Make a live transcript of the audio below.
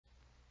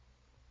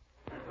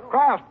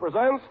Kraft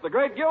presents The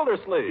Great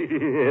Gildersleeve.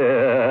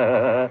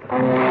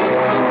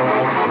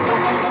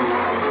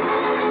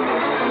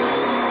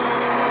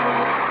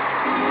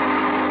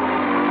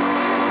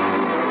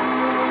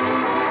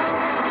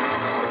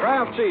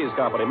 Kraft Cheese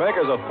Company,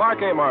 makers of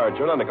Parquet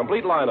margarine and a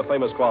complete line of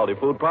famous quality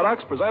food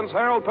products, presents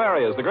Harold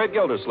Perry as The Great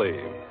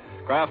Gildersleeve.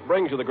 Kraft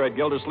brings you The Great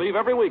Gildersleeve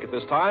every week at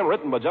this time,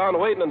 written by John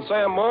Wayton and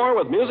Sam Moore,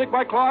 with music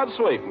by Claude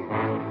Sweeten.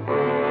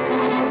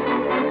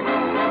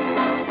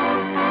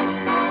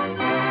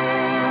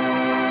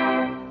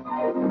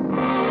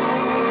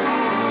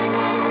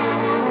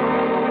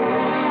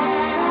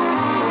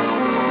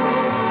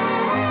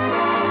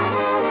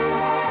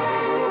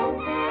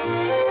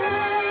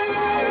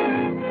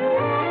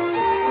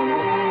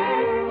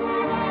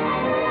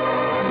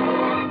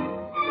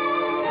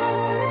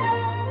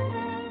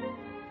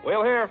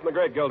 The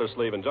Great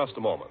Gildersleeve in just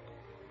a moment.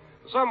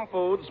 Some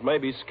foods may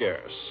be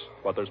scarce,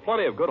 but there's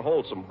plenty of good,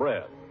 wholesome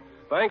bread,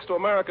 thanks to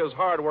America's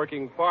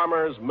hard-working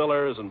farmers,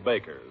 millers, and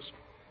bakers.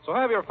 So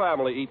have your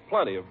family eat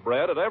plenty of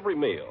bread at every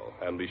meal,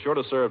 and be sure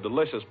to serve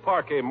delicious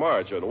Parquet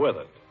margarine with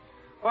it.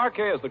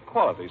 Parquet is the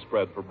quality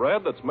spread for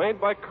bread that's made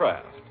by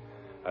Kraft.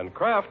 And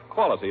Kraft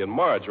quality in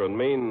margarine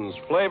means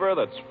flavor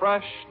that's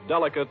fresh,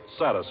 delicate,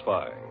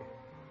 satisfying.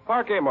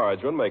 Parquet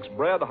margarine makes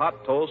bread,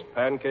 hot toast,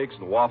 pancakes,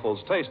 and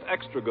waffles taste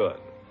extra good.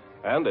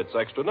 And it's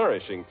extra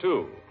nourishing,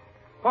 too.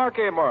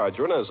 Parquet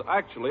margarine is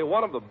actually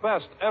one of the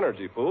best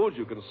energy foods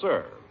you can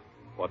serve.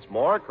 What's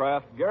more,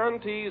 Kraft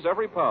guarantees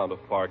every pound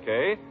of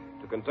Parquet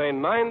to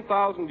contain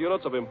 9,000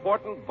 units of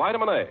important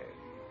vitamin A.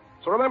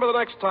 So remember, the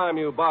next time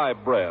you buy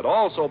bread,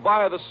 also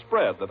buy the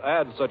spread that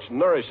adds such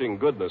nourishing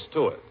goodness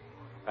to it.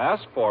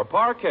 Ask for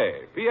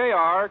Parquet,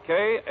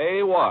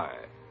 P-A-R-K-A-Y.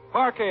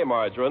 Parquet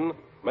margarine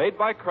made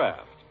by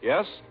Kraft.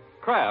 Yes,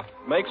 Kraft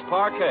makes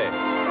Parquet.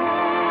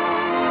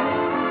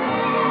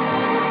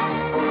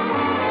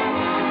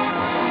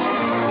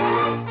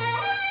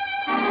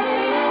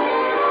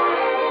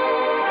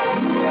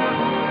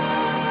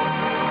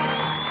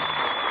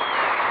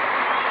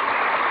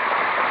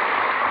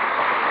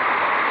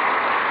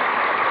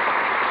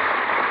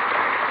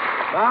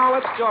 Now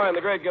let's join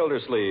the Great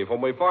Gildersleeve,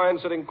 whom we find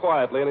sitting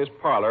quietly in his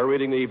parlor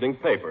reading the evening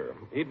paper.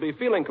 He'd be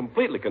feeling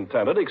completely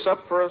contented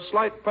except for a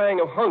slight pang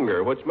of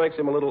hunger, which makes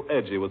him a little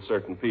edgy with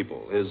certain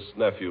people. His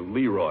nephew,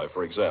 Leroy,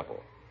 for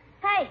example.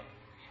 Hey,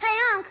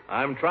 Unc.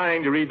 I'm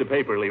trying to read the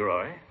paper,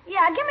 Leroy.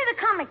 Yeah, give me the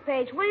comic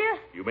page, will you?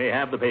 You may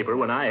have the paper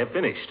when I have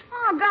finished.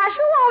 Oh, gosh,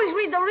 you always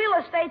read the real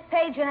estate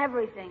page and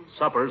everything.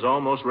 Supper's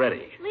almost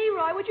ready.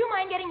 Leroy, would you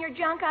mind getting your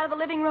junk out of the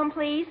living room,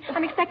 please?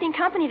 I'm expecting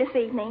company this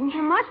evening.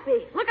 It must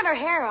be. Look at her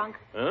hair, Unc.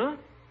 Huh?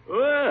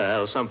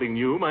 Well, something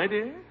new, my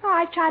dear. Oh,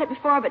 I've tried it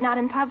before, but not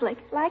in public.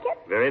 Like it?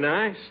 Very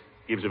nice.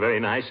 Gives a very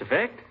nice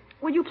effect.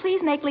 Would you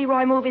please make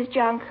Leroy move his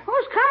junk?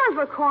 Who's coming,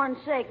 for corn's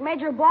sake?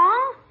 Major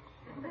Bong?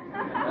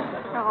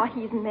 Oh,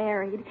 he's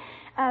married.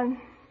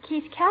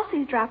 Keith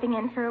Kelsey's dropping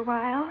in for a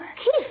while.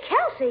 Keith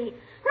Kelsey?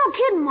 No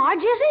kidding, Marge,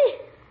 is he?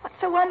 What's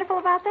so wonderful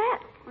about that?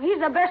 Well, he's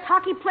the best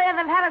hockey player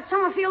they've had at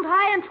Summerfield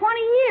High in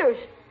 20 years.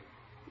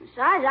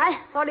 Besides, I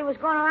thought he was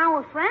going around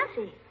with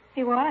Francie.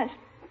 He was.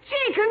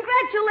 Gee,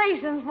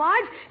 congratulations,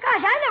 Marge.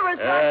 Gosh, I never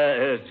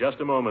thought...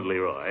 Just a moment,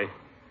 Leroy.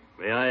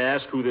 May I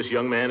ask who this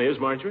young man is,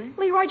 Marjorie?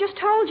 Leroy just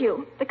told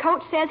you. The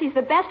coach says he's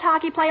the best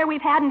hockey player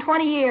we've had in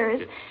 20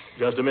 years.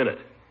 Just a minute.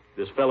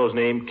 This fellow's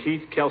named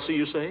Keith Kelsey,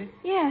 you say?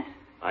 Yes.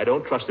 I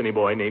don't trust any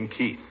boy named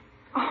Keith.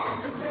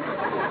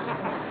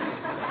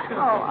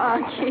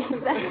 Keith,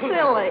 that's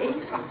silly.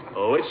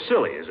 Oh, it's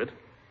silly, is it?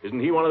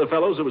 Isn't he one of the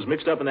fellows that was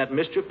mixed up in that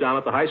mischief down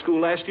at the high school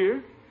last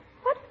year?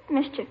 What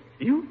mischief?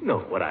 You know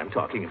what I'm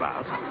talking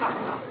about.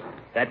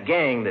 That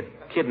gang that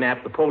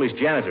kidnapped the Polish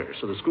janitor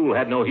so the school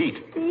had no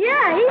heat.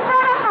 Yeah, he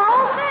thought up the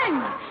whole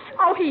thing.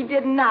 Oh, he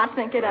did not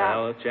think it up.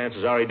 Well,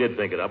 chances are he did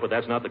think it up, but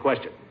that's not the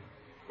question.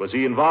 Was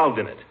he involved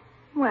in it?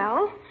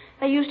 Well,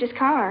 they used his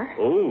car.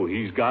 Oh,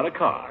 he's got a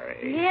car,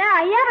 eh?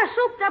 Yeah, he had a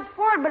souped-up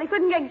Ford, but he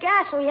couldn't get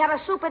gas, so he had to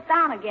soup it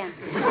down again.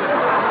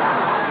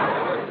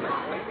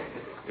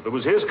 If it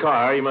was his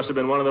car, he must have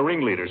been one of the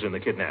ringleaders in the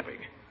kidnapping.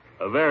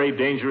 A very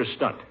dangerous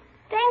stunt.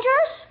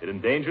 Dangerous? It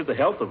endangered the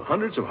health of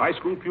hundreds of high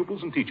school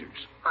pupils and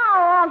teachers.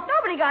 Oh,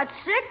 nobody got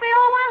sick. They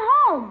all went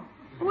home.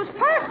 It was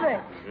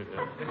perfect.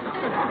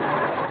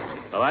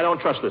 Well, I don't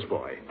trust this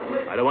boy.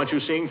 I don't want you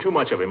seeing too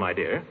much of him, my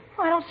dear.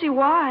 I don't see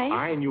why.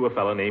 I knew a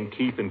fellow named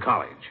Keith in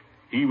college.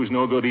 He was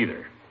no good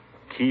either.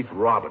 Keith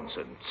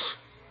Robinson.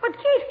 But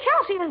Keith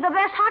Kelsey was the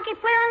best hockey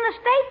player in the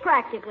state,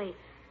 practically.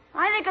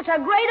 I think it's a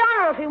great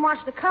honor if he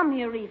wants to come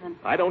here, even.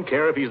 I don't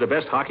care if he's the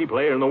best hockey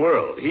player in the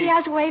world. He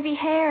has wavy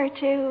hair,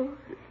 too.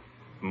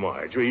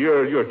 Marjorie,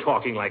 you're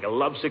talking like a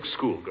lovesick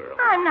schoolgirl.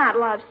 I'm not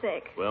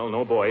lovesick. Well,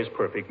 no boy is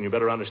perfect, and you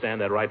better understand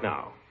that right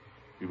now.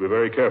 You be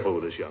very careful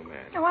with this young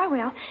man. Oh, I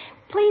will.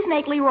 Please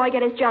make Leroy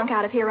get his junk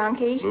out of here,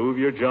 Unky. Move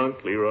your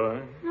junk,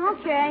 Leroy.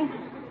 Okay.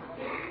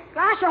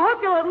 Gosh, I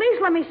hope you'll at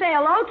least let me say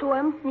hello to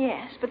him.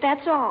 Yes, but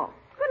that's all.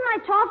 Couldn't I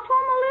talk to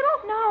him a little?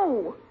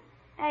 No.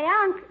 Hey,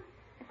 Unc,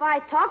 if I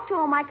talked to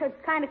him, I could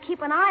kind of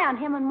keep an eye on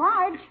him and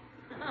Marge.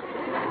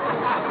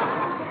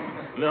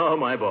 No,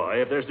 my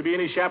boy. If there's to be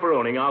any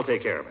chaperoning, I'll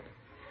take care of it.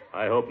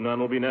 I hope none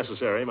will be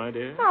necessary, my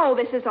dear. Oh,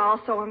 this is all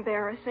so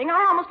embarrassing.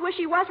 I almost wish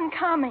he wasn't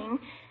coming.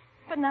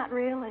 But not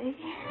really.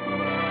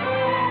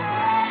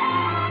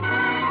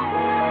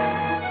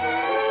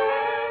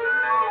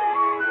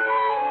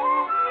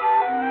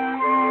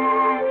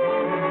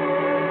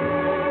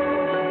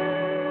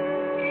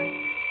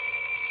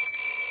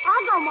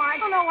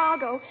 Marge. Oh, no, I'll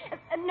go.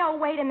 No,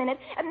 wait a minute.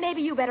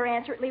 Maybe you better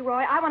answer it,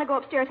 Leroy. I want to go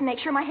upstairs and make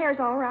sure my hair's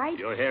all right.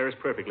 Your hair is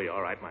perfectly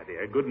all right, my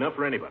dear. Good enough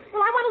for anybody.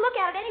 Well, I want to look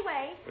at it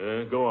anyway.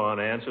 Go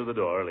on. Answer the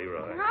door,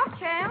 Leroy.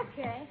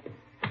 Okay.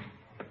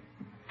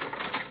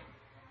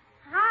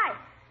 Hi.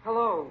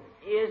 Hello.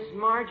 Is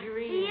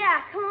Marjorie...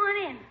 Yeah, come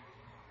on in.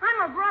 I'm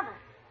her brother.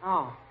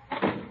 Oh.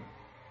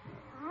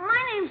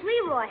 My name's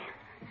Leroy.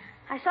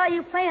 I saw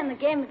you playing the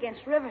game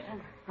against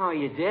Riverton. Oh,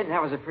 you did?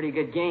 That was a pretty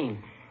good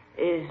game.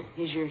 Is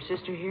your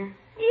sister here?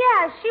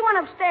 Yeah, she went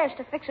upstairs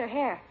to fix her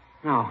hair.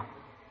 No.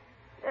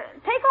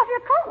 Take off your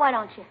coat, why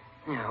don't you?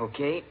 Yeah,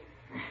 okay.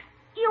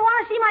 You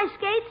want to see my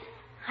skates?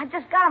 I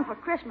just got them for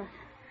Christmas.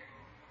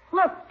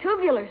 Look,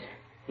 tubulars.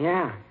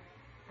 Yeah.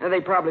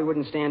 They probably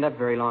wouldn't stand up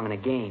very long in a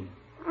game.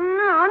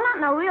 No, not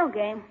in a real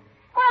game.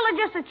 Well,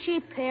 they're just a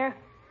cheap pair.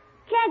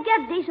 Can't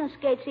get decent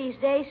skates these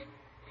days.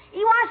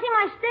 You want to see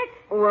my stick?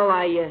 Well,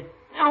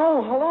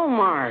 Oh, hello,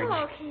 Marge.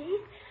 Hello,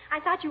 Keith. I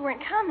thought you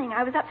weren't coming.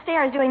 I was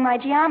upstairs doing my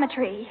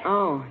geometry.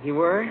 Oh, you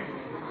were?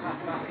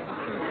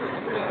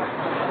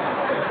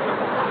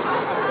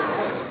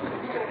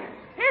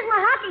 Here's my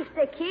hockey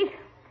stick, Keith.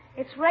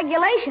 It's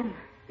regulation.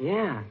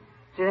 Yeah.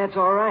 See, that's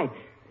all right.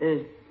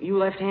 You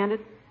left-handed?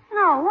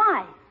 No,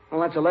 why?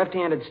 Well, that's a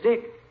left-handed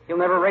stick. You'll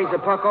never raise the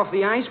puck off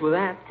the ice with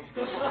that.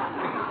 So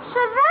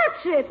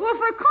that's it. Well,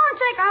 for corn's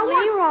sake, I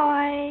want...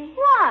 Leroy.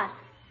 What?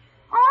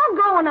 I'll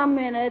go in a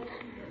minute.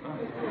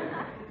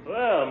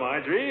 Well,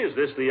 Marjorie, is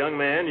this the young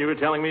man you were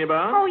telling me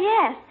about? Oh,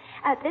 yes.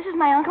 This is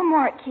my Uncle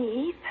Mort,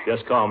 Keith.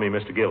 Just call me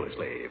Mr.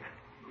 Gildersleeve.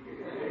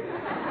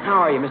 How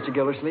are you, Mr.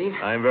 Gildersleeve?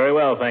 I'm very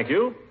well, thank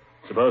you.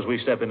 Suppose we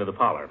step into the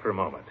parlor for a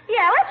moment.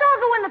 Yeah, let's all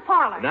go in the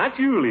parlor. Not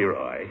you,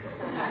 Leroy.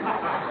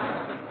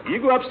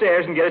 You go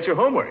upstairs and get at your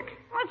homework.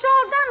 It's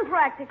all done,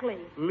 practically.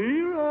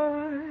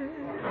 Leroy.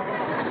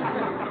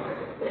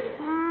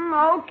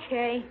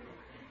 Okay.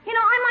 You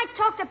know, I might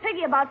talk to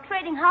Piggy about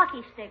trading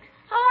hockey sticks.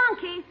 So long,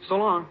 Keith. So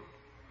long.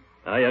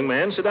 Now, young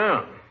man, sit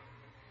down.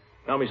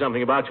 Tell me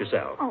something about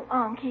yourself. Oh,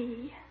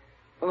 Unky.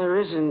 Well, there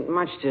isn't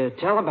much to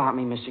tell about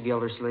me, Mr.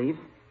 Gildersleeve.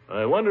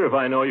 I wonder if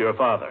I know your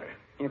father.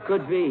 It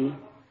could be.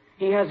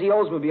 He has the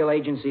Oldsmobile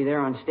agency there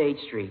on State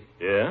Street.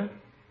 Yeah?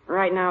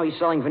 Right now, he's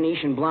selling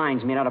Venetian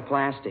blinds made out of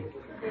plastic.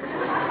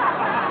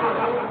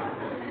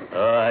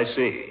 Oh, I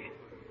see.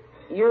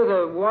 You're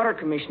the water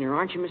commissioner,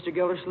 aren't you, Mr.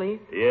 Gildersleeve?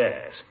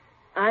 Yes.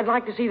 I'd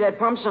like to see that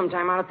pump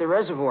sometime out at the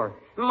reservoir.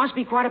 It must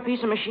be quite a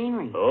piece of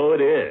machinery. Oh,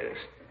 it is.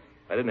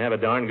 If I didn't have a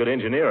darn good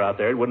engineer out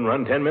there, it wouldn't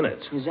run 10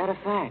 minutes. Is that a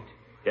fact?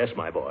 Yes,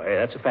 my boy,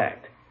 that's a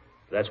fact.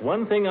 That's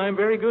one thing I'm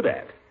very good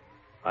at.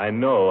 I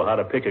know how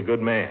to pick a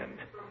good man.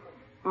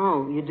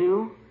 Oh, you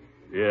do?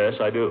 Yes,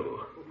 I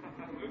do.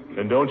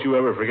 And don't you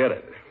ever forget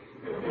it.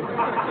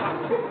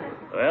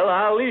 Well,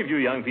 I'll leave you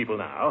young people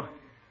now.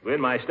 Go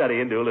in my study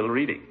and do a little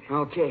reading.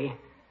 Okay.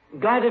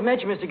 Glad to have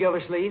met you, Mr.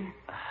 Gildersleeve.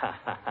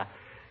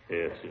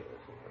 Yes.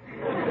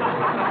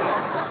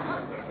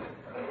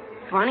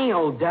 Funny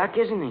old duck,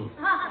 isn't he?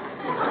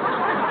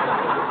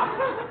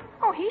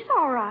 Oh, he's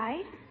all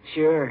right.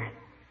 Sure.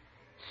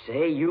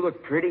 Say, you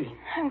look pretty.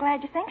 I'm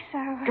glad you think so.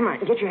 Come on,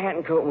 get your hat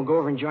and coat and we'll go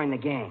over and join the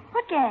gang.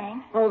 What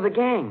gang? Oh, the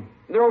gang.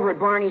 They're over at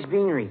Barney's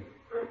Beanery.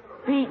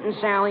 Pete and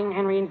Sally and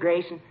Henry and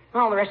Grace and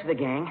all the rest of the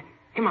gang.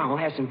 Come on, we'll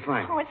have some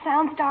fun. Oh, it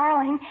sounds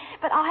darling,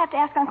 but I'll have to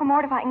ask Uncle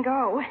Mort if I can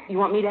go. You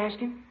want me to ask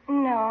him?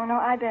 No,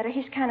 I better.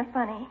 He's kind of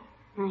funny.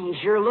 He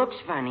sure looks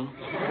funny.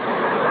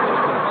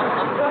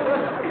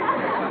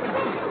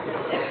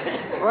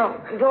 Well,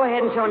 go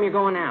ahead and tell him you're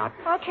going out.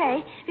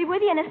 Okay. Be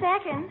with you in a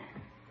second.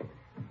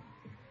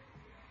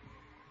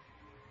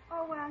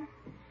 Oh,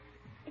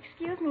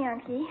 excuse me,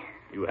 Unky.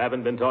 You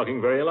haven't been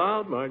talking very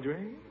loud,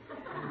 Marjorie.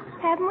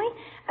 Haven't we?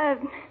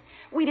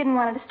 We didn't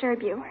want to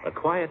disturb you. A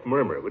quiet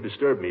murmur would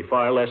disturb me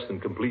far less than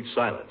complete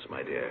silence,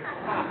 my dear.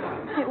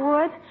 It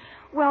would?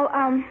 Well,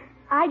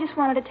 I just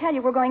wanted to tell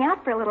you we're going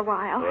out for a little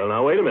while. Well,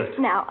 now, wait a minute.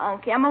 Now,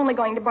 Unky, I'm only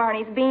going to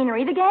Barney's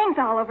Beanery. The gang's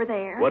all over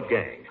there. What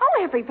gang?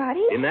 Oh,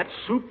 everybody. In that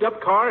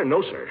souped-up car?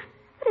 No, sir.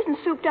 It isn't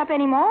souped up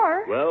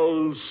anymore.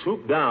 Well,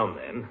 soup down,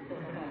 then.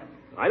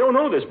 I don't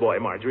know this boy,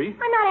 Marjorie.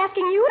 I'm not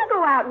asking you to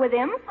go out with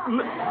him.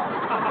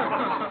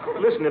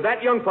 Listen, if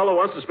that young fellow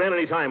wants to spend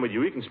any time with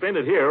you, he can spend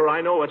it here, or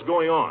I know what's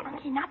going on.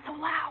 Unky, not so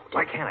loud.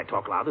 Why can't I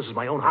talk loud? This is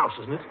my own house,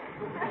 isn't it?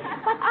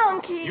 But,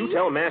 Unky... You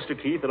tell Master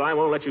Keith that I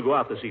won't let you go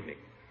out this evening.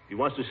 If he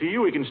wants to see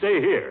you, he can stay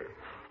here.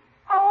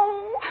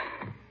 Oh.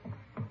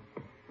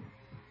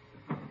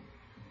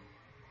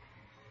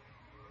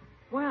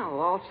 Well,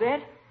 all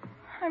set?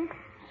 I'm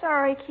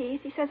sorry,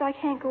 Keith. He says I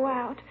can't go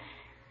out.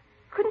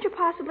 Couldn't you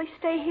possibly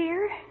stay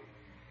here?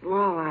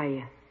 Well,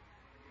 I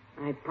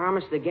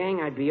promised the gang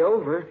I'd be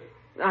over.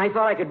 I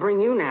thought I could bring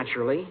you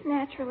naturally.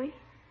 Naturally.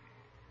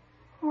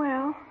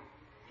 Well,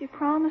 you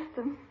promised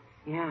them.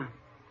 Yeah.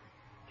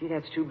 Gee,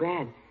 that's too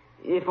bad.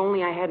 If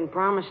only I hadn't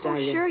promised, Oh,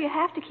 sure, you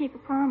have to keep a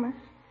promise.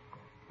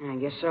 I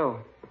guess so.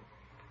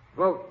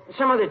 Well,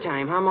 some other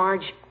time, huh,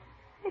 Marge?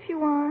 If you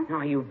want.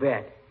 Oh, you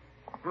bet.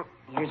 Oh,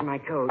 here's my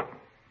coat.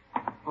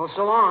 Oh,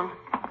 so long.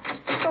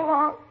 So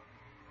long.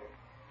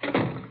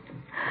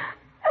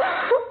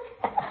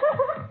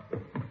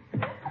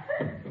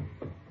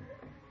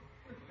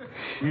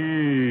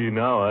 Gee,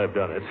 now I've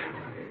done it.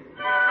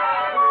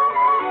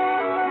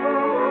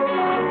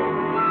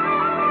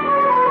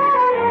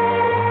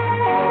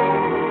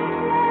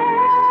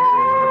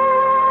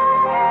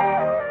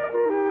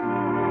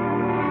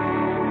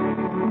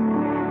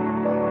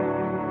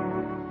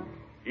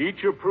 Eat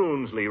your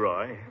prunes,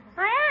 Leroy.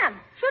 I am.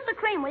 Shoot the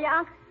cream, will you,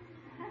 Unc?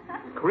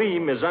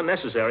 Cream is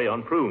unnecessary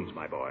on prunes,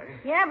 my boy.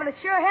 Yeah, but it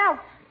sure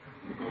helps.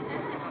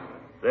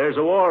 There's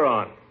a war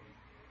on.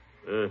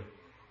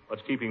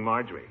 What's keeping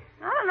Marjorie?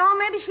 I don't know.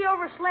 Maybe she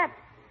overslept.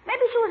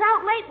 Maybe she was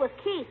out late with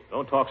Keith.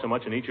 Don't talk so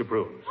much and eat your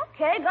prunes.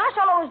 Okay, gosh,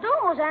 all I was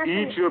doing was asking.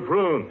 Eat your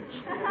prunes.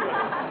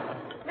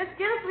 Miss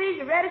Gilsleeve,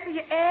 you ready for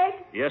your egg?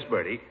 Yes,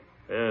 Bertie.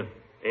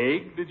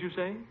 Egg, did you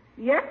say?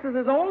 Yes,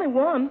 there's only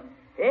one.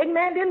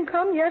 Eggman didn't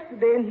come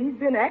yesterday, and he's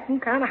been acting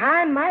kind of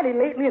high and mighty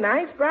lately, and I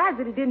ain't surprised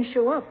that he didn't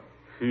show up.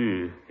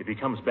 If he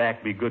comes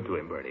back, be good to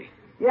him, Bertie.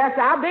 Yes,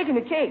 I'll bake him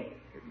a cake.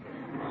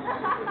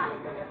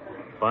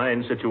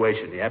 Fine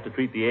situation. You have to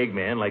treat the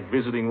Eggman like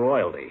visiting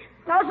royalty.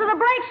 Those are the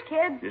breaks,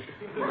 kid.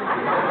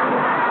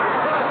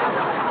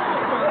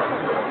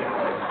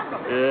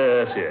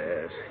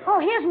 Yes. Oh,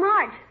 here's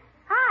Marge.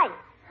 Hi.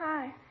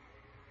 Hi.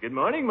 Good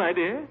morning, my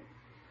dear.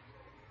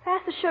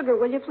 Pass the sugar,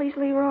 will you, please,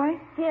 Leroy?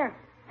 Here.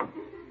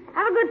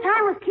 Have a good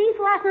time with Keith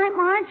last night,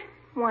 Marge?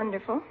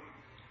 Wonderful.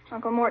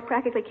 Uncle Mort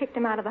practically kicked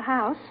him out of the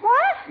house.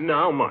 What?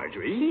 Now,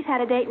 Marjorie. Keith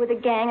had a date with a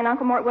gang, and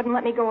Uncle Mort wouldn't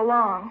let me go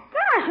along.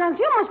 Gosh, Unc,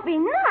 you must be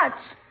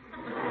nuts.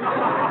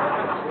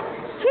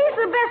 Keith's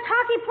the best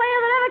hockey player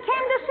that ever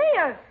came to see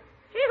her.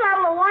 She's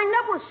liable to wind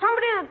up with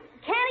somebody that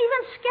can't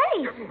even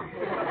skate.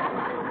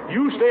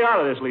 You stay out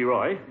of this,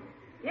 Leroy.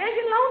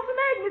 Yanking lonesome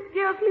egg, Miss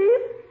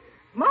Gilsleeve.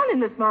 Morning,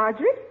 Miss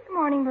Marjorie. Good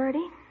morning,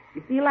 Bertie.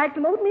 You feel like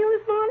some oatmeal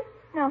this morning?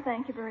 No,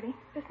 thank you, Bertie.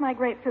 Just my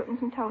grapefruit and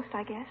some toast,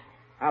 I guess.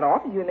 I'd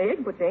offer you an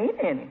egg, but there ain't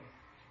any.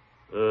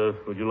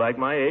 Would you like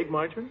my egg,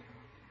 Marjorie?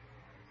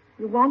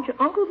 You want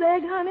your uncle's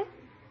egg, honey?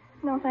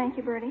 No, thank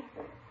you, Bertie.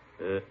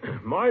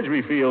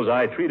 Marjorie feels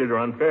I treated her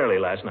unfairly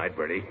last night,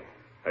 Bertie.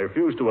 I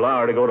refused to allow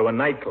her to go to a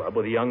nightclub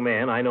with a young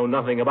man I know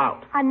nothing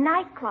about. A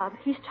nightclub?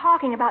 He's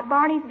talking about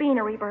Barney's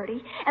Beanery,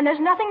 Bertie. And there's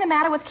nothing the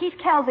matter with Keith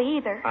Kelsey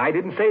either. I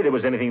didn't say there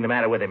was anything the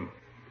matter with him,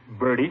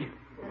 Bertie.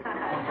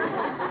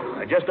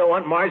 I just don't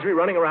want Marjorie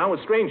running around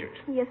with strangers.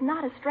 He is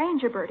not a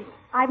stranger, Bertie.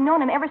 I've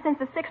known him ever since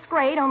the 6th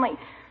grade, only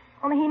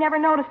he never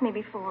noticed me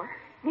before.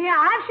 Yeah,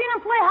 I've seen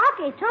him play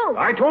hockey, too.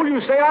 I told you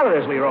to stay out of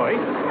this, Leroy.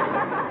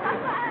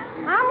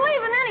 I'm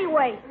leaving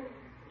anyway.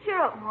 Cheer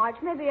up, Marge.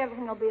 Maybe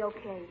everything will be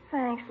okay.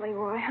 Thanks,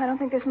 Leroy. I don't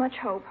think there's much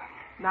hope.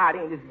 Now, it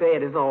ain't as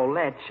bad as all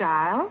that,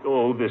 child.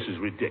 Oh, this is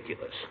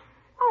ridiculous.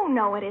 Oh,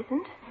 no, it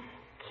isn't.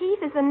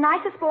 Keith is the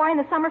nicest boy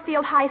in the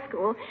Summerfield High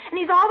School, and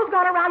he's always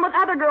gone around with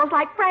other girls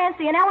like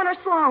Francie and Eleanor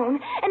Sloan.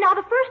 And now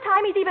the first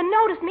time he's even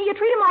noticed me, you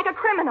treat him like a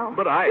criminal.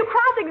 But You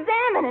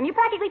cross-examine him. You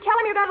practically tell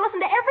him you're going to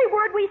listen to every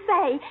word we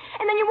say.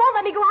 And then you won't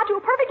let me go out to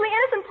a perfectly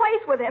innocent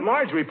place with him.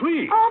 Marjorie,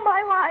 please. All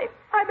my life,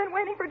 I've been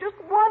waiting for just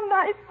one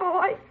nice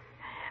boy.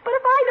 But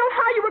if I'd known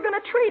how you were going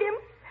to treat him,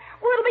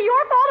 well, it'll be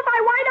your fault if I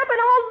wind up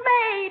an old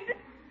maid.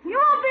 You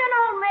won't be an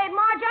old maid,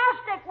 Marge. I'll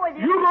stick with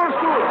you. You go to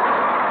school.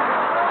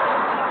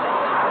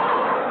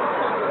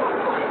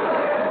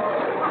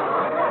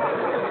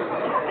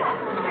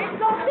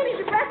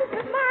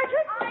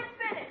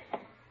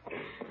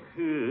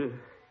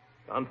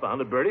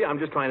 Confounded, Bertie. I'm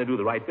just trying to do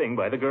the right thing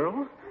by the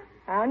girl.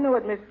 I know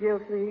it, Miss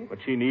Gilsleeve. What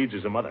she needs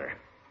is a mother.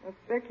 I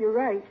expect you're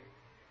right.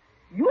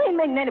 You ain't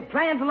making any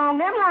plans along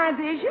them lines,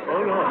 is you?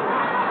 Oh, no.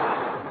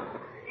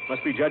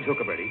 Must be Judge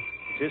Hooker, Bertie.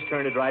 It's his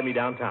turn to drive me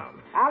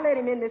downtown. I'll let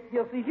him in, Miss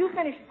Gilsleeve. You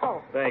finish your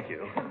call. Thank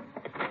you.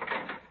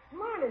 Good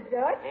morning,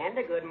 Judge. And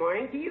a good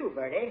morning to you,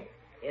 Bertie.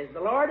 Is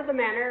the Lord of the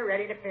Manor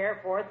ready to fare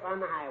forth on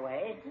the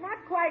highway? Not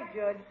quite,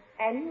 Judge.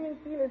 And he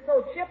ain't feeling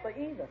so chipper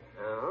either.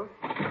 Oh?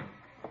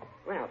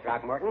 Well,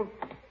 Throckmorton,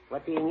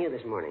 what's eating you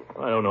this morning?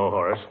 I don't know,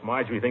 Horace.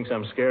 Marjorie thinks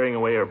I'm scaring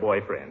away her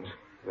boyfriends.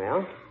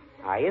 Well,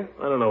 are you?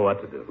 I don't know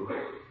what to do.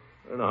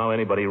 I don't know how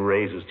anybody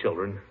raises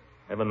children.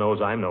 Heaven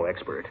knows I'm no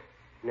expert.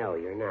 No,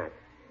 you're not.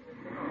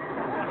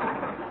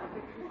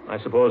 I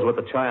suppose what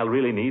the child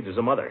really needs is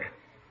a mother.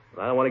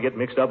 I don't want to get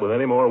mixed up with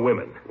any more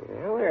women.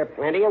 Well, there are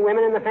plenty of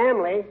women in the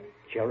family.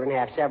 Children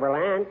have several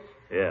aunts.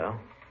 Yeah?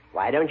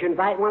 Why don't you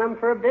invite one of them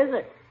for a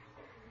visit?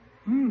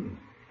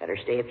 Better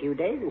stay a few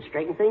days and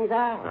straighten things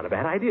out. Not a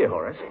bad idea,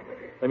 Horace.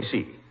 Let me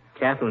see.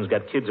 Catherine's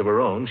got kids of her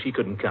own. She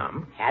couldn't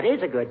come. That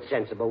is a good,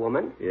 sensible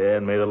woman. Yeah,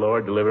 and may the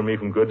Lord deliver me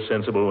from good,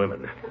 sensible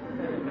women.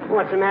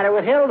 What's the matter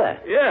with Hilda?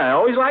 Yeah, I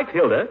always liked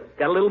Hilda.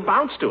 Got a little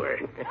bounce to her.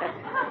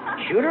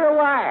 Shoot her a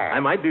wire.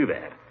 I might do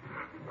that.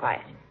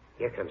 Quiet.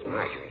 Here comes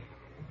Marjorie.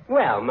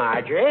 Well,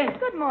 Marjorie,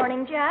 Good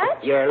morning,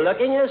 Judge. you're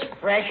looking as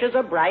fresh as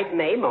a bright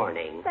May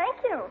morning. Thank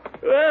you.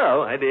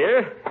 Well, my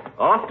dear,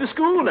 off to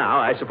school now,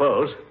 I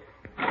suppose.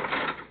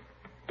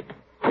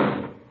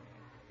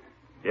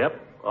 Yep,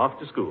 off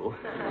to school.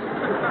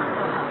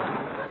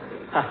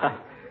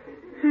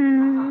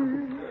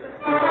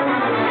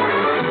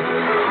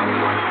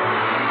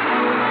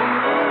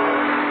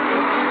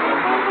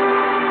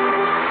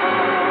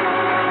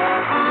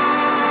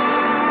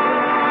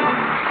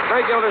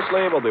 Frank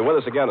Gildersleeve will be with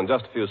us again in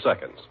just a few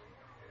seconds.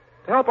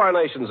 To help our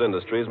nation's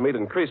industries meet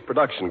increased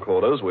production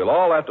quotas, we'll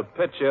all have to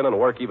pitch in and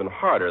work even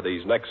harder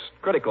these next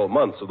critical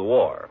months of the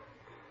war.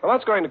 Well,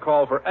 that's going to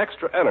call for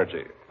extra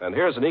energy, and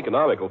here's an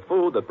economical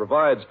food that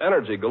provides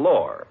energy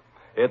galore.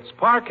 It's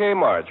Parquet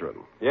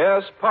margarine.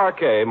 Yes,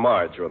 Parquet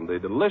margarine, the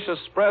delicious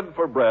spread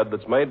for bread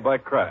that's made by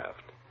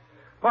Kraft.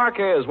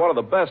 Parquet is one of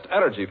the best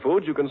energy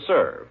foods you can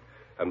serve,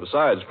 and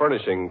besides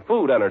furnishing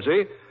food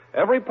energy,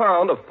 every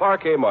pound of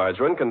Parquet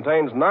margarine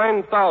contains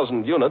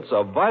 9,000 units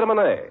of vitamin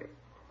A.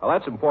 Now,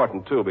 that's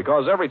important, too,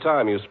 because every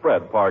time you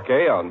spread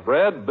Parquet on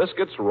bread,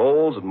 biscuits,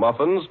 rolls, and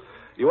muffins,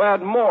 you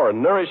add more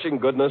nourishing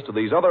goodness to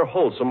these other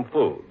wholesome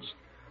foods.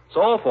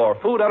 So, for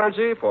food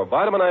energy, for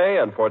vitamin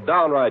A, and for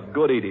downright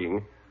good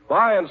eating,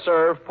 buy and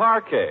serve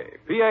Parquet,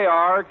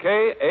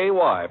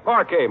 P-A-R-K-A-Y,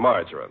 Parquet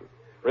margarine.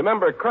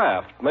 Remember,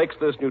 Kraft makes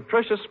this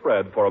nutritious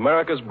spread for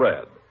America's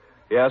bread.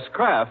 Yes,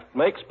 Kraft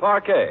makes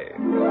Parquet.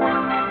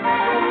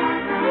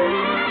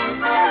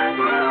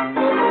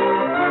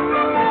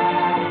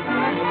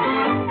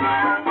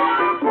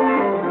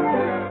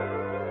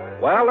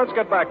 Well, let's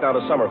get back now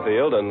to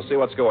Summerfield and see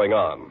what's going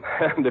on.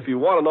 And if you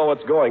want to know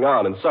what's going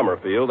on in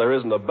Summerfield, there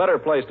isn't a better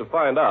place to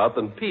find out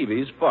than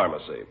Peavy's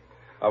Pharmacy.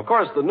 Of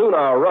course, the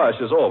noon-hour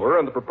rush is over,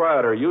 and the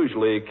proprietor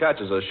usually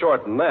catches a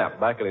short nap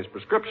back in his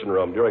prescription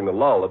room during the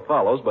lull that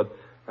follows, but,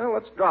 well,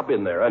 let's drop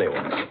in there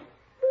anyway.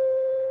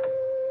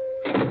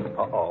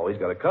 Uh-oh, he's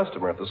got a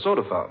customer at the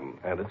soda fountain,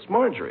 and it's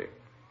Marjorie.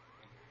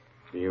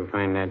 Do you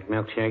find that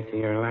milkshake to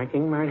your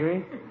liking,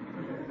 Marjorie?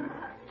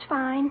 It's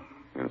fine.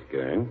 That's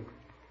good.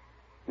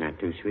 Not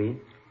too sweet?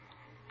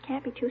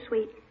 Can't be too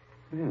sweet.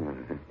 Oh,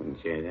 I wouldn't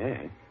say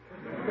that.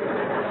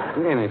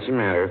 Then it's a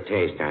matter of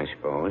taste, I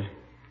suppose.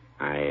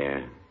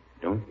 I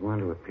don't want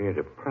to appear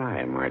to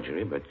pry,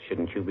 Marjorie, but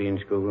shouldn't you be in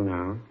school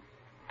now?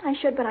 I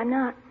should, but I'm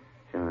not.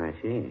 So I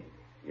see.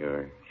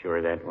 You're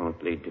sure that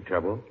won't lead to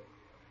trouble?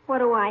 What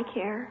do I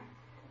care?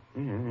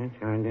 Yeah, that's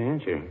hard to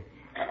answer.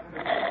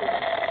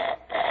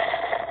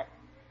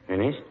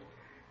 Finished?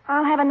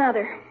 I'll have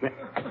another.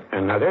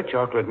 Another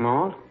chocolate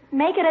malt?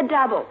 Make it a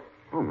double.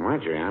 Oh,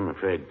 Marjorie, I'm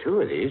afraid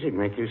 2 of these would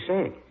make you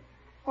sick.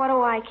 What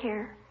do I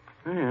care?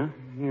 Well,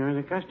 you're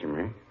the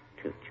customer.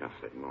 2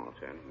 chocolate malts,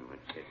 I don't know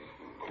what's it.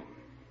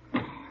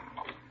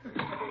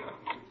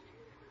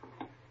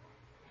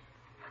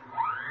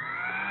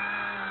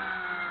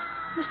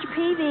 Mr.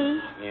 Peavy,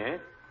 Yes?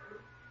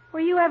 were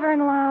you ever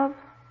in love?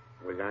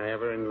 Was I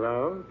ever in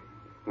love?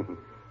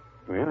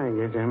 Well, I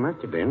guess I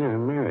must have been.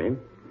 I'm married.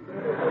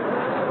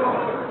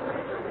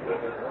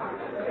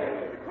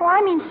 Oh,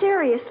 I mean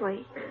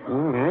seriously.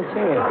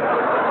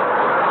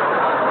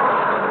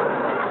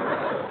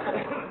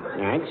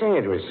 I'd say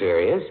it was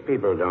serious.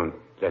 People don't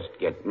just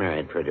get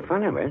married for the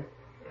fun of it.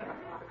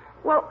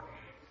 Well,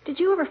 did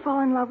you ever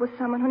fall in love with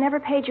someone who never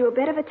paid you a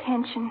bit of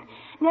attention,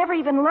 never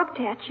even looked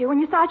at you, and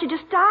you thought you'd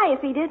just die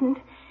if he didn't?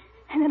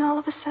 And then all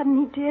of a sudden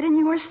he did, and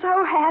you were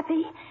so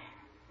happy.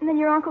 And then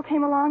your uncle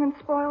came along and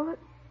spoiled it?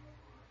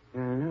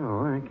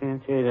 No, I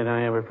can't say that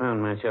I ever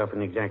found myself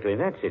in exactly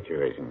that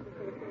situation.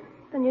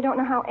 Then you don't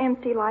know how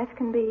empty life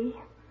can be.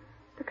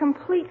 The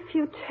complete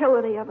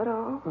futility of it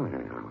all. Oh,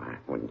 no, I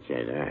wouldn't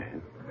say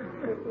that.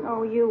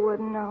 Oh, you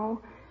wouldn't know.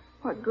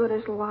 What good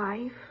is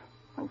life?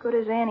 What good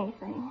is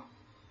anything?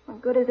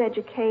 What good is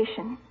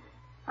education?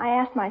 I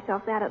asked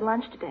myself that at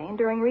lunch today, and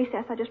during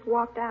recess I just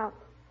walked out.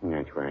 And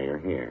that's why you're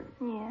here.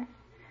 Yes.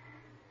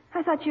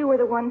 I thought you were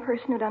the one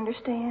person who'd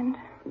understand.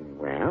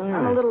 Well,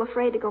 I'm a little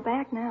afraid to go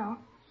back now.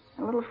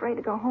 I'm a little afraid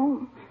to go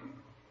home.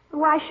 But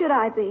why should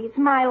I be? It's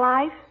my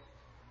life.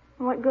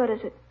 And what good is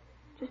it?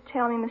 Just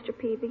tell me, Mr.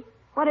 Peavy.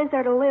 What is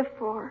there to live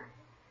for?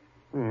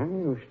 Well,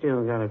 you've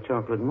still got a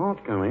chocolate malt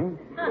coming.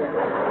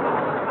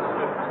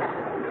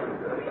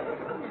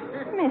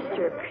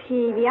 Mr.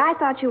 Peavy, I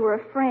thought you were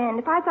a friend.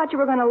 If I thought you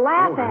were going to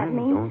laugh at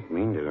me... I don't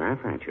mean to laugh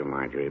at you,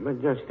 Marjorie,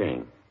 but just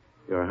think.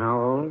 You're how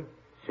old?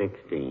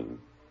 16.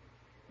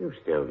 You've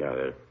still got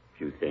a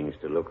few things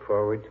to look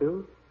forward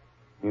to.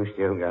 You've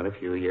still got a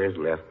few years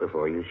left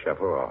before you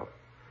shuffle off.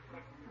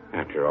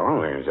 After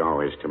all, there's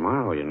always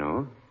tomorrow, you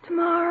know.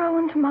 Tomorrow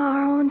and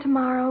tomorrow and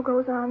tomorrow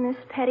goes on this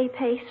petty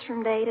pace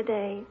from day to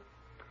day.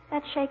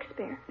 That's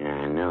Shakespeare. Yeah,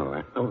 I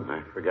know.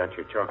 I forgot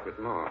your chocolate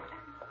malt.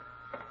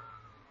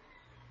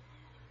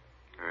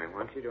 I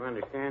want you to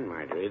understand,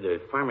 Marjorie, the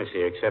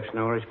pharmacy accepts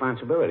no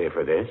responsibility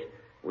for this.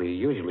 We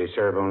usually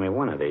serve only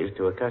one of these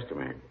to a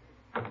customer.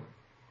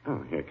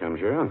 Oh, here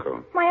comes your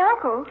uncle. My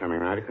uncle? Coming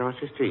right across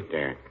the street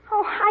there.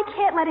 Oh, I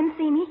can't let him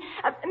see me.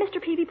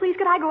 Mr. Peavy, please,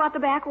 could I go out the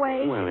back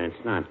way? Well,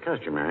 it's not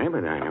customary,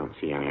 but I don't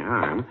see any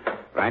harm.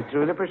 Right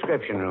through the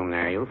prescription room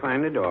there. You'll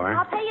find the door.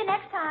 I'll pay you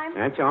next time.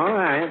 That's all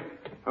right.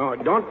 Oh,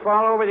 don't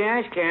fall over the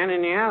ash can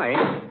in the alley.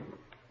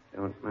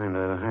 Don't mind a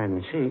little hide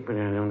and seek, but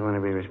I don't want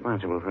to be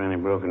responsible for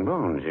any broken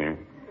bones here.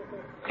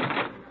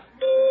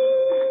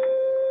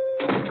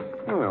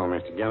 Hello,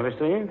 Mr.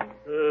 Gildersleeve.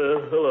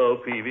 Hello,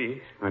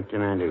 Peavy. What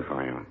can I do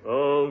for you?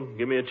 Oh,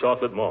 give me a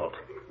chocolate malt.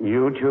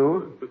 You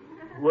too?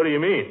 What do you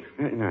mean?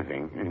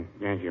 Nothing.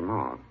 There's your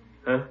malt.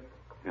 Huh?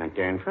 Right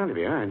there in front of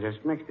you. I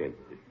just mixed it.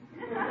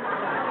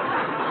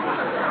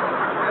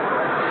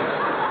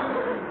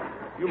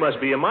 You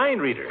must be a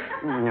mind reader.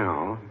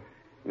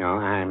 No,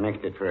 I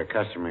mixed it for a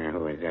customer who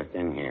was just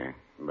in here,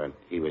 but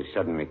he was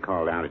suddenly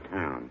called out of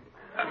town.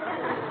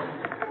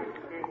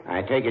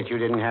 I take it you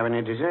didn't have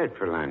any dessert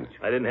for lunch.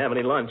 I didn't have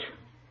any lunch.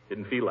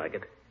 Didn't feel like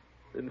it.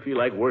 Didn't feel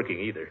like working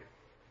either.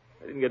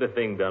 I didn't get a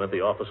thing done at the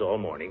office all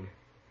morning.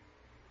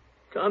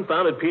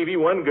 Confounded Peavy,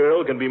 one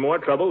girl can be more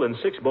trouble than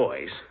 6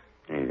 boys.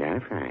 Is that a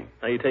fact?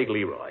 Now, you take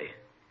Leroy.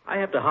 I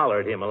have to holler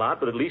at him a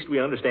lot, but at least we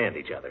understand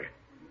each other.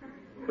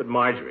 But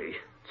Marjorie,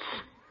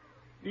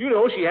 do you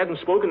know she hadn't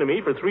spoken to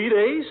me for 3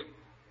 days?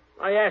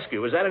 I ask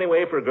you, is that any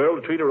way for a girl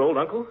to treat her old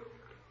uncle?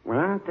 Well,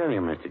 I'll tell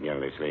you, Mr.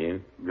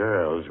 Gildersleeve,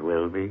 girls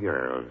will be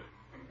girls.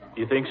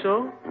 You think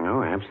so?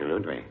 Oh,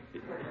 absolutely.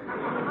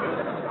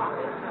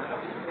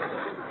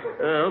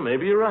 Well,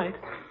 maybe you're right.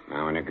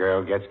 Now, when a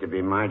girl gets to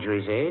be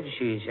Marjorie's age,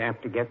 she's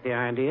apt to get the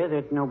idea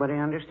that nobody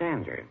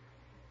understands her.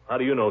 How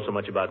do you know so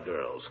much about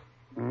girls?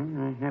 Well,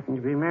 I happen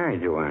to be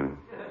married to one.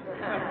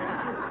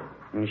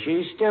 And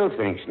she still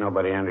thinks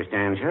nobody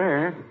understands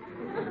her.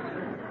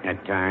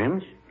 At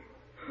times.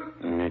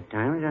 And at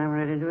times, I'm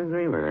ready to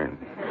agree with her.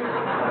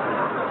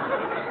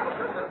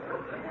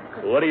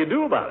 What do you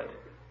do about it?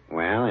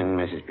 Well, in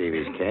Mrs.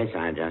 Peavy's case,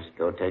 I just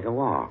go take a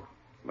walk.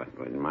 But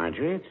with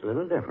Marjorie, it's a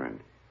little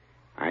different.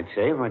 I'd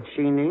say what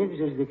she needs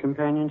is the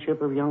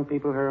companionship of young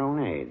people her own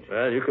age.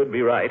 Well, you could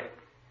be right.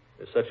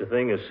 There's such a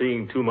thing as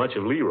seeing too much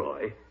of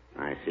Leroy.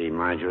 I see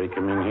Marjorie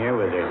come in here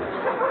with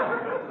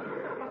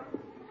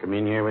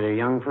her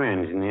young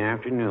friends in the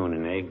afternoon,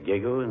 and they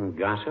giggle and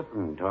gossip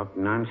and talk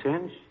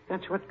nonsense.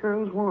 That's what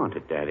girls want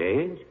at that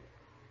age.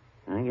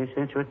 I guess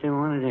that's what they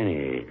want at any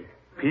age.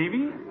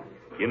 Peavy?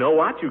 You know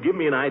what? You give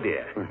me an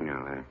idea. No,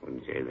 I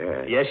wouldn't say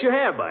that. Yes, you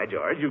have, by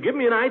George. You give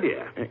me an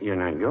idea. You're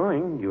not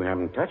going. You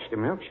haven't touched a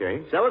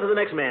milkshake. Sell it to the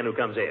next man who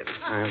comes in.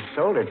 I've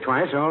sold it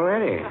twice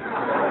already.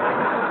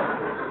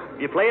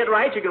 You play it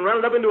right, you can run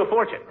it up into a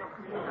fortune.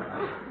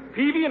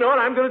 Peavy, you know what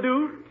I'm going to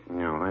do?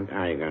 No, what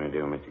are you going to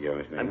do, Mr.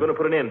 Gildersleeve? I'm going to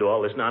put an end to all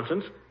this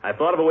nonsense. I've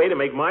thought of a way to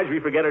make Marjorie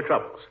forget her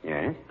troubles.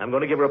 Yes? I'm going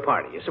to give her a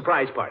party, a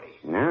surprise party.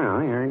 Now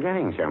you're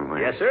getting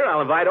somewhere. Yes, sir.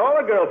 I'll invite all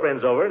her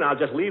girlfriends over, and I'll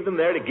just leave them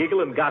there to giggle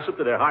and gossip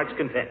to their heart's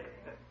content.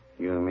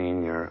 You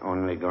mean you're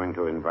only going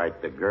to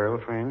invite the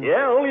girlfriends?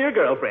 Yeah, only your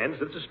girlfriends.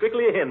 It's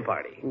strictly a hen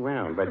party.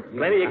 Well, but...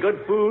 Plenty of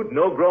good food,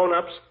 no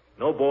grown-ups,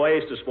 no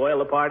boys to spoil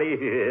the party.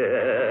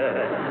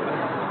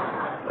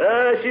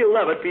 She'll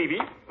love it, Peavy.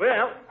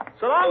 Well,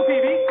 so long,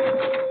 Peavy.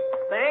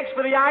 Thanks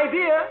for the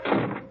idea.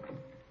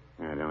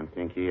 I don't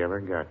think he ever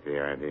got the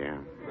idea.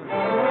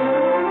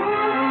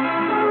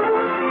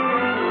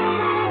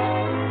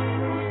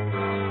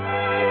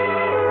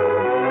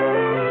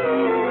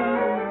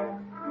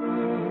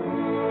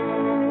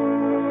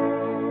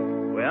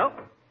 Well,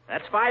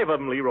 that's 5 of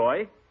them,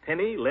 Leroy.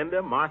 Penny,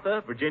 Linda,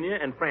 Martha, Virginia,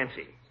 and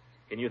Francie.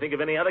 Can you think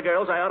of any other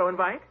girls I ought to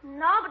invite?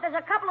 No, but there's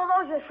a couple of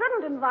those you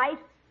shouldn't invite.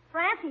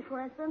 Francie, for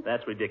instance.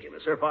 That's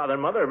ridiculous. Her father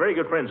and mother are very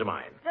good friends of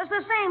mine. Just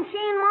the same, she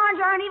and Marge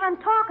aren't even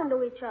talking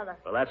to each other.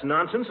 Well, that's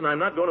nonsense, and I'm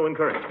not going to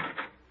encourage it.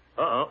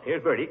 Uh-oh,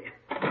 here's Bertie.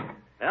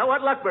 Well,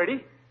 what luck,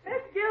 Bertie?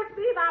 Miss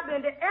Gilsleeve, I've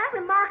been to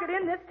every market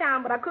in this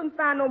town, but I couldn't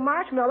find no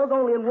marshmallows,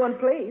 only in one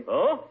place.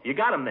 Oh, you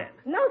got 'em then?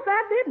 No, sir,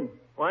 I didn't.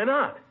 Why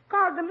not?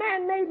 'Cause the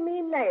man made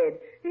me mad.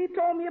 He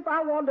told me if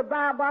I wanted to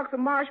buy a box of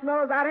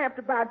marshmallows, I'd have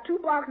to buy 2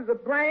 boxes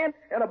of bran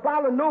and a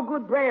bottle of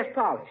no-good brass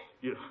polish.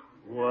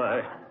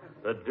 Why,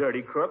 the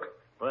dirty crook.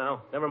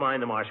 Well, never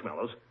mind the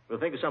marshmallows. We'll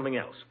think of something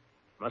else.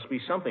 Must be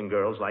something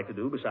girls like to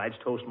do besides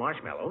toast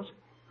marshmallows.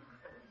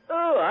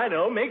 Oh, I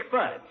know. Make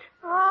fudge.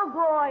 Oh,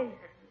 boy.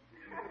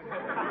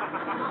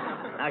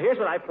 Now, here's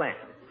what I planned.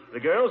 The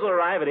girls will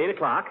arrive at 8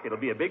 o'clock. It'll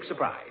be a big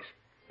surprise.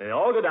 Then they'll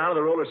all go down to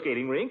the roller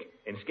skating rink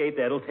and skate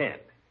there till 10.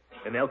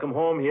 Then they'll come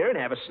home here and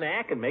have a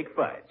snack and make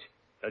fudge.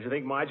 Don't you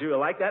think Marjorie will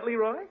like that,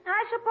 Leroy?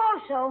 I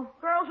suppose so.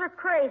 Girls are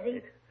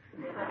crazy.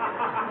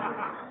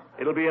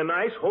 It'll be a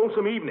nice,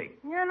 wholesome evening.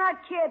 You're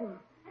not kidding.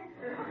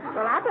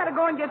 Well, I better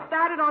go and get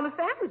started on the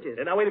sandwiches.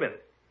 Now, wait a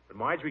minute. When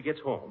Marjorie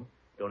gets home,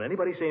 don't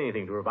anybody say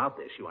anything to her about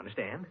this, you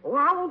understand? Oh,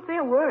 I won't say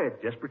a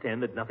word. Just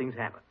pretend that nothing's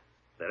happened.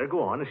 Let her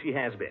go on as she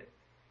has been.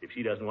 If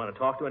she doesn't want to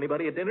talk to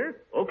anybody at dinner,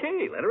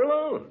 okay, let her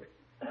alone.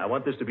 I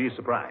want this to be a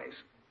surprise.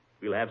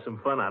 We'll have some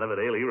fun out of it,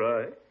 eh,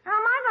 Leroy? How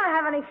am I going to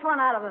have any fun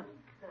out of it?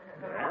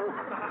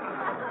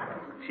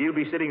 She'll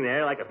be sitting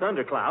there like a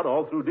thundercloud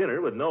all through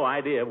dinner with no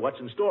idea of what's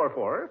in store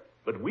for her.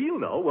 But we'll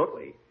know, won't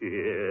we?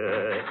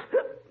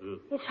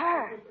 It's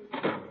her.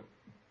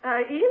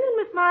 Evening,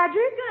 Miss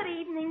Marjorie. Good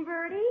evening,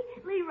 Bertie.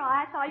 Leroy,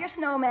 I saw your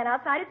snowman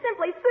outside. It's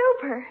simply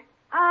super.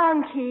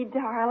 Unky,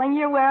 darling,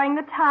 you're wearing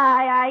the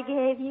tie I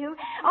gave you.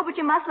 Oh, but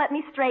you must let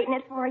me straighten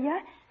it for you.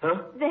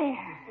 Huh? There.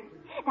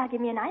 Now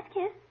give me a nice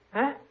kiss.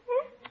 Huh?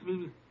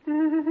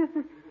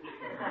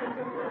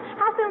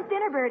 How soon's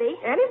dinner, Bertie?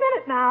 Any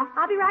minute now.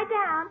 I'll be right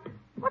down.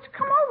 What's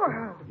come over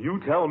her? You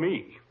tell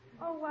me.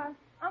 Oh,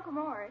 Uncle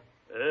Morris,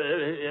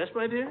 Yes,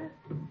 my dear?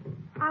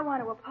 I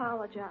want to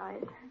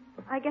apologize.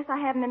 I guess I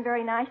haven't been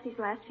very nice these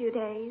last few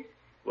days.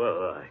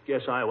 Well, I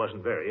guess I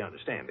wasn't very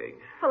understanding.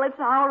 Well, it's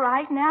all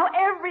right now.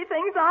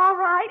 Everything's all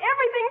right.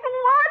 Everything's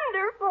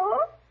wonderful.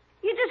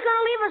 You just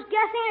gonna leave us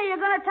guessing, or you're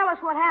gonna tell us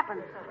what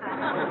happened?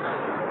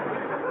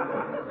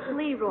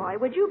 Leroy,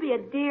 would you be a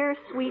dear,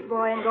 sweet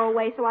boy and go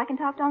away so I can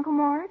talk to Uncle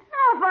Mort?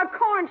 Oh, for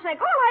corn's sake,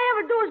 all I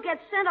ever do is get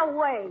sent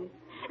away.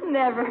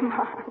 Never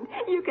mind.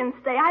 You can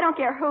stay. I don't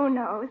care who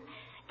knows.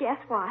 Guess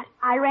what?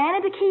 I ran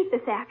into Keith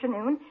this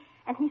afternoon,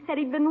 and he said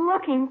he'd been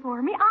looking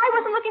for me. I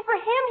wasn't looking for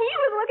him. He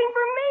was looking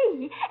for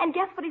me. And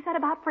guess what he said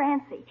about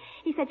Francie?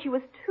 He said she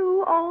was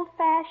too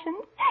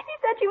old-fashioned. He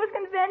said she was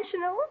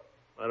conventional.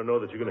 I don't know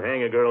that you can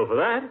hang a girl for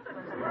that.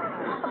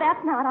 Well,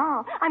 that's not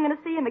all. I'm going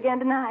to see him again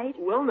tonight.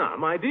 Well, now,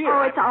 my dear.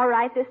 Oh, it's all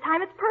right this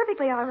time. It's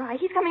perfectly all right.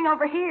 He's coming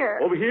over here.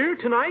 Over here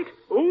tonight?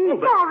 Oh,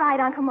 It's all right,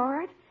 Uncle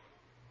Mort.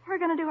 We're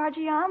going to do our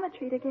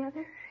geometry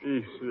together.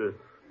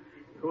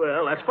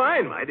 Well, that's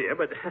fine, my dear,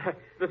 but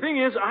the thing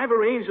is, I've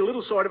arranged a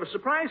little sort of a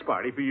surprise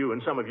party for you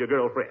and some of your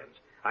girlfriends.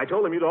 I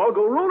told them you'd all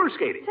go roller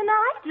skating.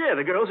 Tonight? Yeah,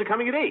 the girls are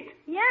coming at 8.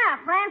 Yeah,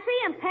 Francie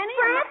and Penny.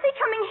 Francie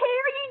coming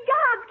here? Ye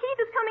gods, Keith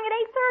is coming at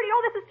 8:30.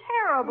 Oh, this is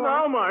terrible.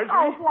 No, Marjorie.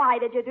 Oh, why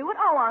did you do it?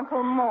 Oh,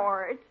 Uncle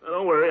Mort.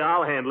 Don't worry,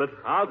 I'll handle it.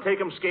 I'll take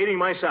them skating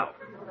myself.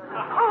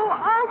 Oh,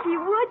 Unky,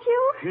 would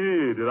you?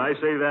 Gee, did I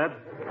say that?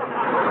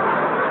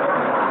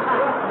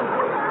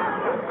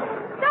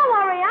 Don't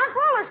worry, Unc.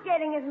 Roller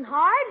skating isn't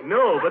hard.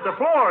 No, but the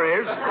floor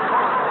is.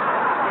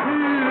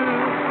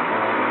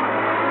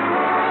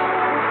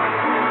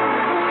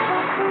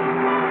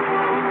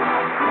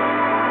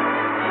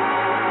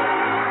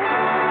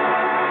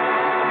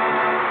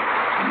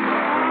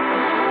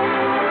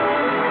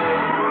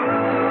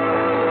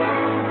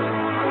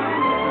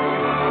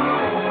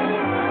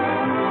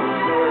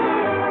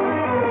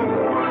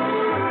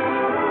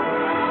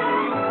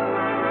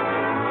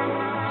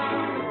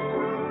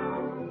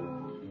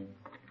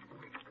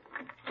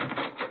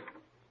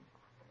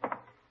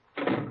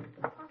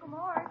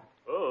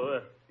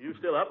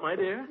 My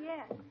dear?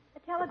 Yes. A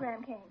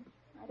telegram came.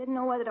 I didn't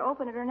know whether to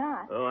open it or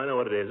not. Oh, I know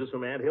what it is. It's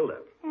from Aunt Hilda.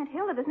 Aunt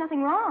Hilda, there's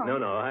nothing wrong. No,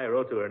 I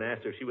wrote to her and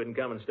asked her if she wouldn't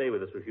come and stay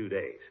with us for a few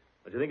days.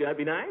 Don't you think that'd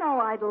be nice? Oh,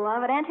 I'd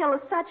love it. Aunt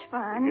Hilda's such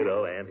fun. Good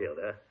old Aunt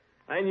Hilda.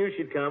 I knew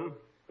she'd come.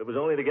 It was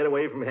only to get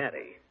away from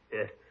Hattie.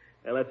 Yeah.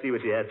 Now, let's see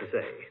what she has to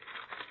say.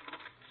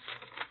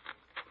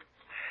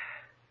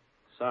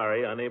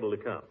 Sorry, unable to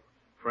come.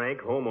 Frank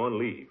home on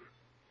leave.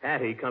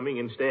 Hattie coming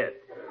instead.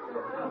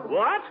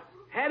 What?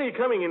 Hattie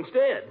coming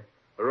instead?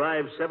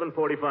 Arrived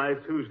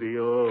 7:45 Tuesday.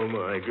 Oh,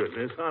 my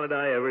goodness. How did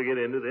I ever get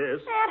into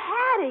this? Aunt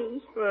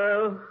Hattie.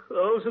 Well,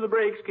 those are the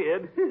breaks,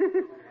 kid.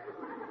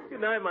 Good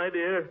night, my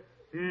dear.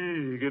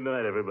 Good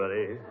night,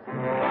 everybody.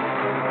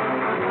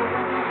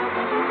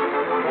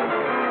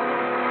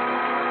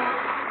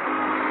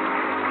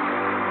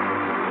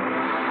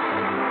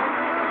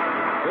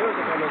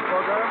 Music on this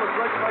program was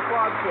written by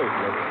Claude Sweet.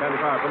 This is Ken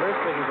Carpenter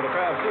speaking for the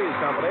Kraft Cheese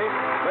Company,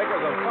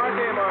 makers of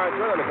Parquet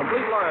margarine and a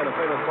complete line of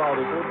famous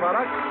quality food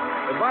products,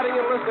 inviting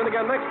you to listen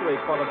again next week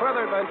for the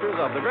further adventures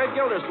of the Great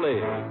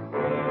Gildersleeve.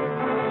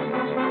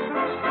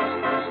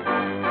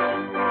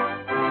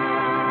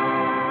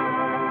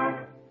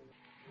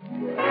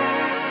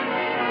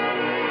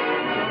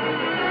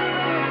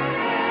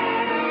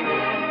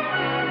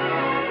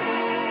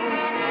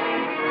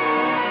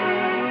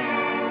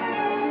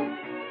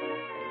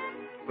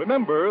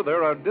 Remember,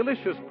 there are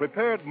delicious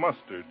prepared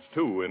mustards,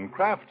 too, in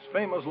Kraft's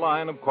famous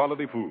line of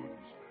quality foods.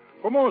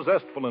 For more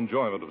zestful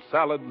enjoyment of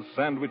salads,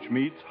 sandwich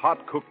meats,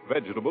 hot-cooked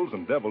vegetables,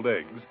 and deviled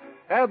eggs,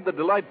 add the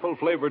delightful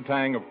flavored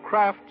tang of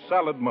Kraft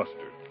Salad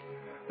Mustard.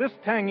 This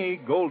tangy,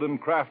 golden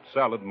Kraft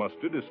Salad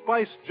Mustard is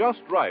spiced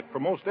just right for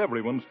most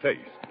everyone's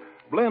taste,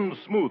 blends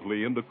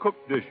smoothly into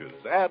cooked dishes,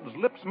 adds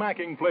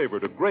lip-smacking flavor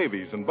to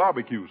gravies and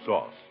barbecue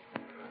sauce.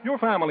 Your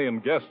family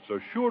and guests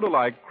are sure to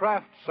like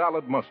Kraft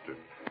Salad Mustard.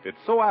 It's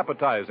so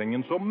appetizing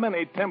in so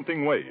many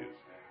tempting ways.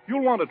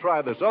 You'll want to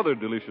try this other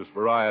delicious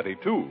variety,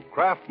 too,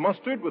 Kraft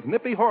Mustard with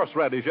nippy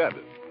horseradish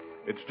added.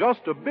 It's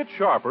just a bit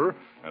sharper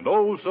and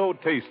oh so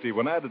tasty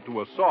when added to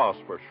a sauce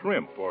for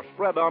shrimp or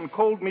spread on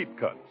cold meat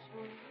cuts.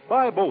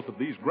 Buy both of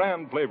these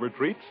grand flavor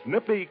treats,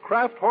 nippy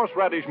Kraft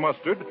Horseradish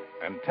Mustard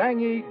and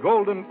tangy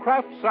golden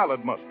Kraft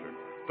Salad Mustard.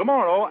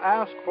 Tomorrow,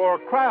 ask for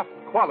Kraft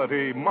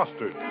Quality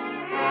Mustard.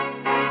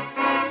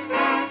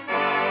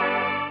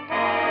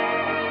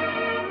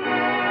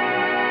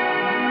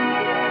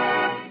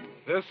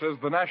 This is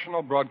the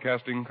National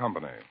Broadcasting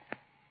Company.